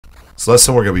So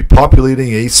lesson we're going to be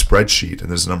populating a spreadsheet,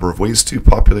 and there's a number of ways to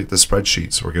populate the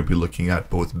spreadsheet. So we're going to be looking at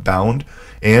both bound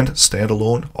and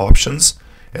standalone options,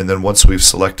 and then once we've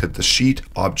selected the sheet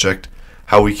object,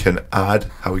 how we can add,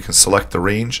 how we can select the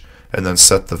range, and then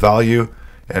set the value,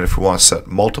 and if we want to set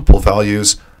multiple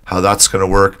values, how that's going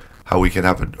to work, how we can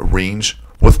have a range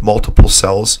with multiple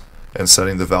cells, and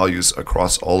setting the values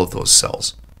across all of those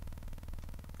cells.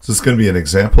 So this is going to be an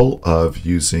example of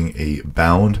using a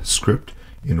bound script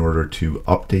in order to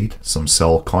update some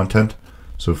cell content.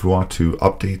 So if we want to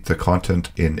update the content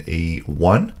in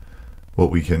A1, what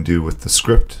we can do with the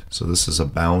script, so this is a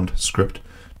bound script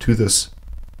to this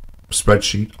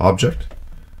spreadsheet object.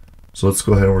 So let's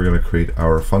go ahead and we're going to create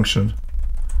our function,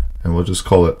 and we'll just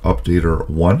call it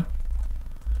updater1.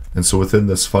 And so within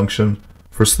this function,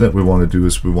 first thing that we want to do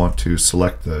is we want to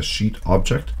select the sheet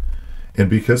object. And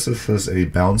because this is a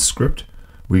bound script,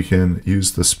 we can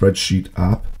use the spreadsheet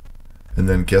app and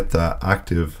then get the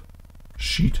active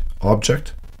sheet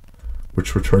object,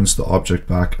 which returns the object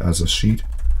back as a sheet.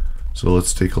 So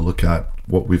let's take a look at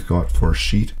what we've got for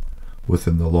sheet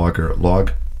within the logger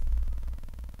log.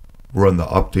 Run the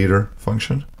updater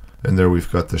function, and there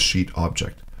we've got the sheet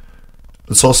object.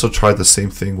 Let's also try the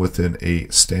same thing within a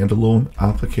standalone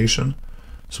application.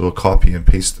 So we'll copy and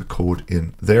paste the code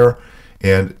in there.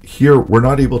 And here we're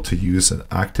not able to use an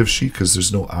active sheet because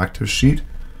there's no active sheet.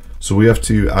 So we have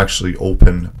to actually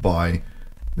open by,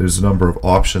 there's a number of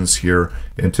options here,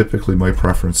 and typically my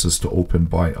preference is to open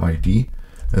by ID.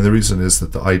 And the reason is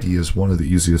that the ID is one of the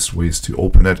easiest ways to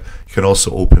open it. You can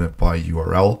also open it by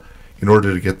URL. In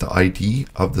order to get the ID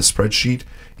of the spreadsheet,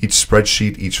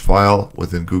 each file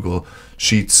within Google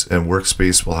Sheets and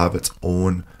Workspace will have its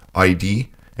own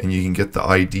ID, and you can get the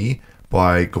ID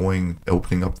by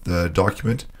opening up the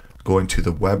document, going to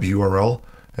the web URL,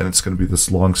 and it's going to be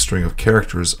this long string of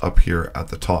characters up here at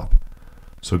the top.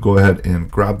 So go ahead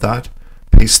and grab that,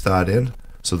 paste that in.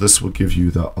 So this will give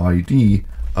you the ID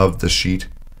of the sheet,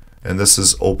 and this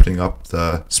is opening up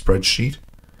the spreadsheet.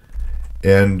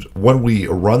 And when we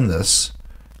run this,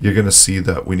 you're going to see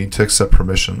that we need to accept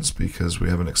permissions because we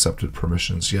haven't accepted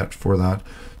permissions yet for that.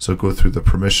 So go through the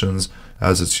permissions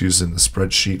as it's used in the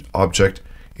spreadsheet object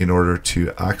in order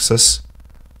to access.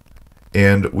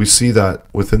 And we see that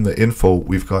within the info,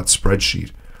 we've got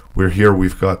spreadsheet, where here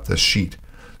we've got the sheet.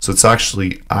 So it's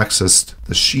actually accessed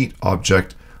the sheet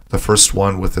object, the first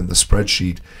one within the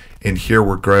spreadsheet, and here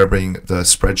we're grabbing the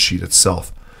spreadsheet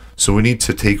itself. So we need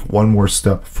to take one more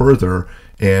step further,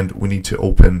 and we need to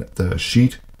open the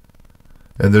sheet.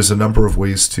 And there's a number of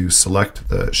ways to select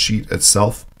the sheet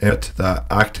itself at the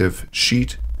active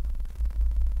sheet.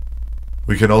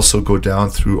 We can also go down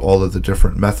through all of the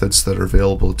different methods that are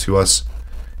available to us.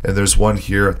 And there's one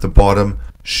here at the bottom,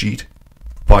 sheet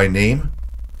by name.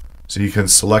 So you can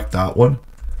select that one,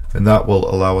 and that will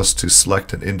allow us to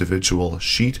select an individual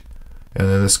sheet. And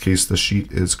in this case, the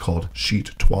sheet is called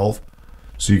sheet 12.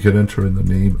 So you can enter in the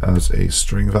name as a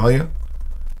string value.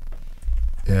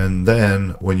 And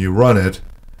then when you run it,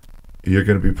 you're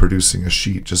going to be producing a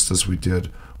sheet just as we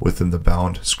did within the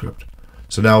bound script.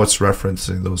 So now it's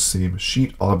referencing those same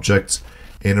sheet objects.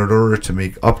 And in order to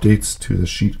make updates to the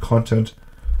sheet content,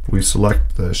 we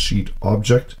select the sheet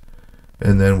object,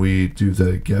 and then we do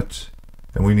the get,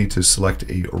 and we need to select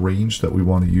a range that we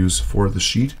want to use for the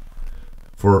sheet.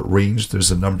 For range,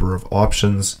 there's a number of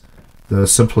options. The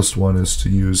simplest one is to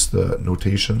use the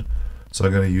notation. So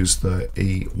I'm going to use the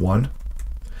A1.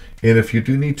 And if you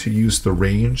do need to use the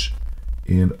range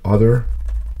in other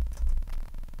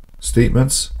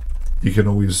statements, you can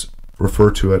always refer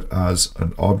to it as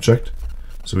an object.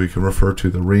 So we can refer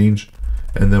to the range,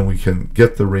 and then we can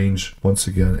get the range once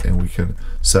again, and we can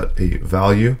set a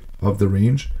value of the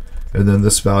range. And then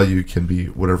this value can be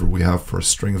whatever we have for a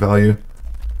string value.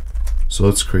 So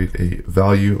let's create a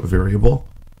value variable.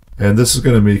 And this is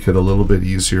going to make it a little bit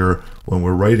easier when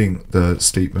we're writing the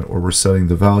statement where we're setting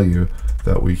the value,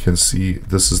 that we can see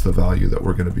this is the value that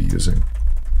we're going to be using.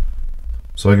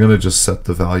 So I'm going to just set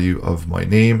the value of my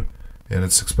name, and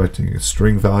it's expecting a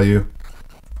string value.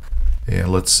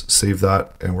 And let's save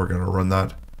that, and we're going to run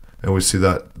that. And we see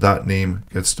that that name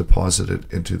gets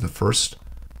deposited into the first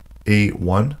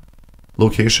A1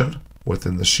 location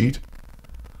within the sheet.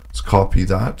 Let's copy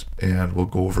that, and we'll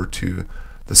go over to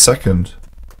the second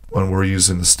when we're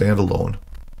using the standalone.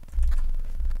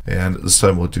 And this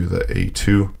time we'll do the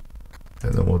A2,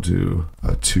 and then we'll do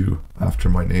a 2 after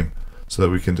my name so that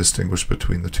we can distinguish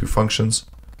between the two functions.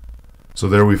 So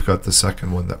there we've got the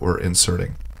second one that we're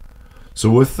inserting. So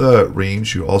with the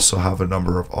range, you also have a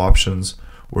number of options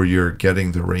where you're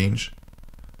getting the range.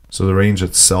 So the range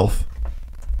itself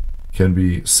can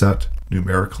be set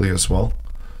numerically as well.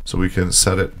 So we can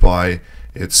set it by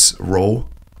its row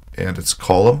and its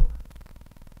column.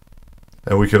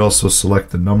 And we can also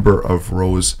select the number of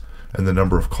rows and the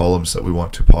number of columns that we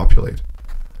want to populate.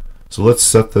 So let's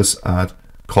set this at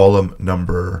column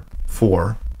number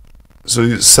 4.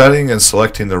 So setting and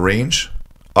selecting the range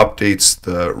updates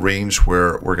the range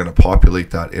where we're going to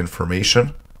populate that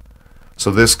information.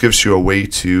 So this gives you a way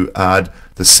to add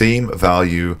the same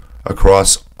value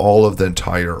across all of the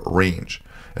entire range.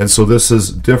 And so this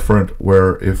is different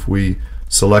where if we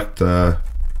select the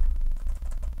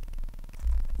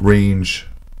range,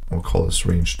 we'll call this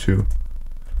range 2,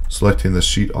 selecting the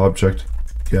sheet object,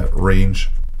 getRange.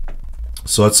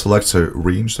 So that selects a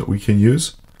range that we can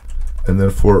use. And then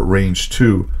for range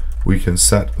 2, we can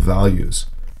set values.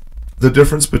 The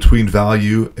difference between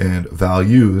value and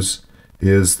values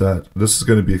is that this is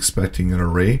going to be expecting an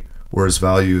array, whereas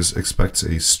values expects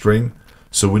a string.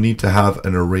 So we need to have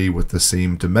an array with the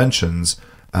same dimensions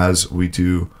as we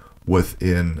do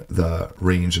within the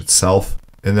range itself.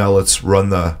 And now let's run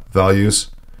the values.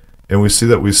 And we see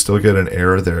that we still get an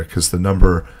error there because the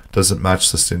number doesn't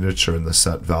match the signature in the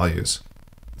set values.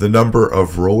 The number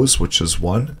of rows, which is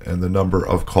 1, and the number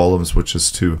of columns, which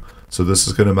is 2. So this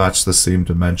is going to match the same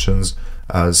dimensions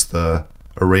as the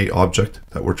array object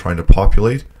that we're trying to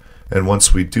populate. And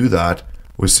once we do that,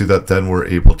 we see that then we're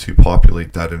able to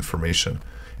populate that information.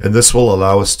 And this will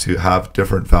allow us to have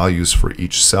different values for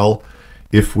each cell.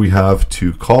 If we have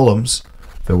 2 columns,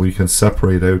 then we can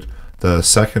separate out the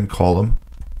second column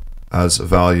as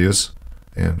values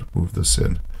and move this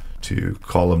in to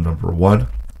column number 1.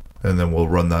 And then we'll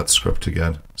run that script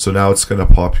again. So now it's going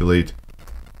to populate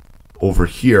over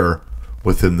here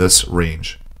within this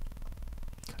range.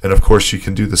 And of course you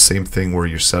can do the same thing where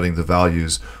you're setting the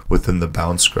values within the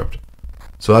bound script.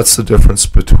 So that's the difference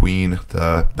between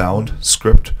the bound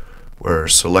script where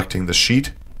selecting the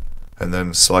sheet and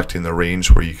then selecting the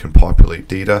range where you can populate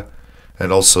data,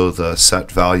 and also the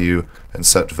set value and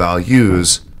set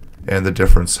values, and the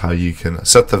difference how you can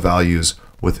set the values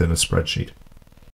within a spreadsheet.